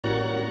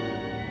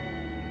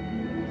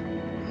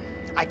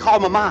I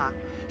called Mama.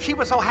 She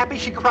was so happy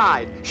she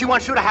cried. She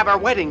wants you to have her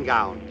wedding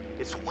gown.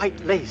 It's white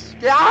lace.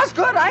 Yeah, that's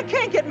good. I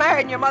can't get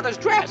married in your mother's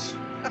dress.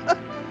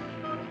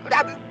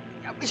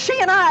 She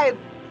and I,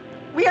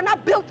 we are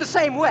not built the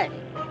same way.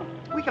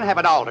 We can have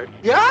it altered.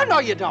 Yeah, no,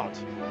 you don't.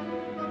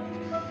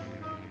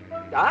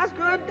 That's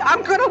good.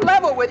 I'm gonna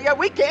level with you.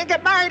 We can't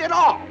get married at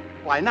all.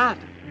 Why not?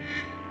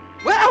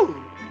 Well,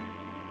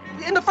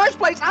 in the first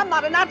place, I'm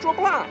not a natural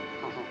blonde.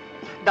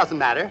 Doesn't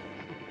matter.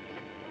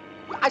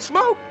 I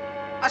smoke.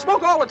 I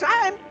smoke all the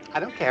time. I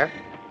don't care.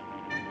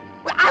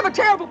 Well, I have a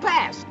terrible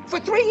past. For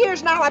 3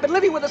 years now, I've been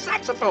living with a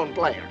saxophone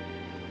player.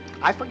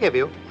 I forgive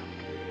you.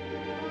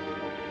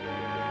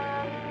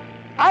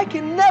 I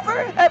can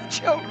never have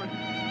children.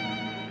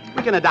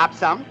 We can adopt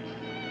some.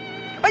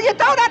 But you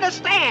don't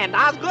understand,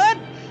 Osgood.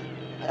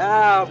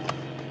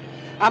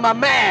 I'm a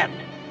man.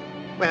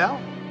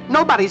 Well,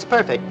 nobody's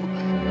perfect.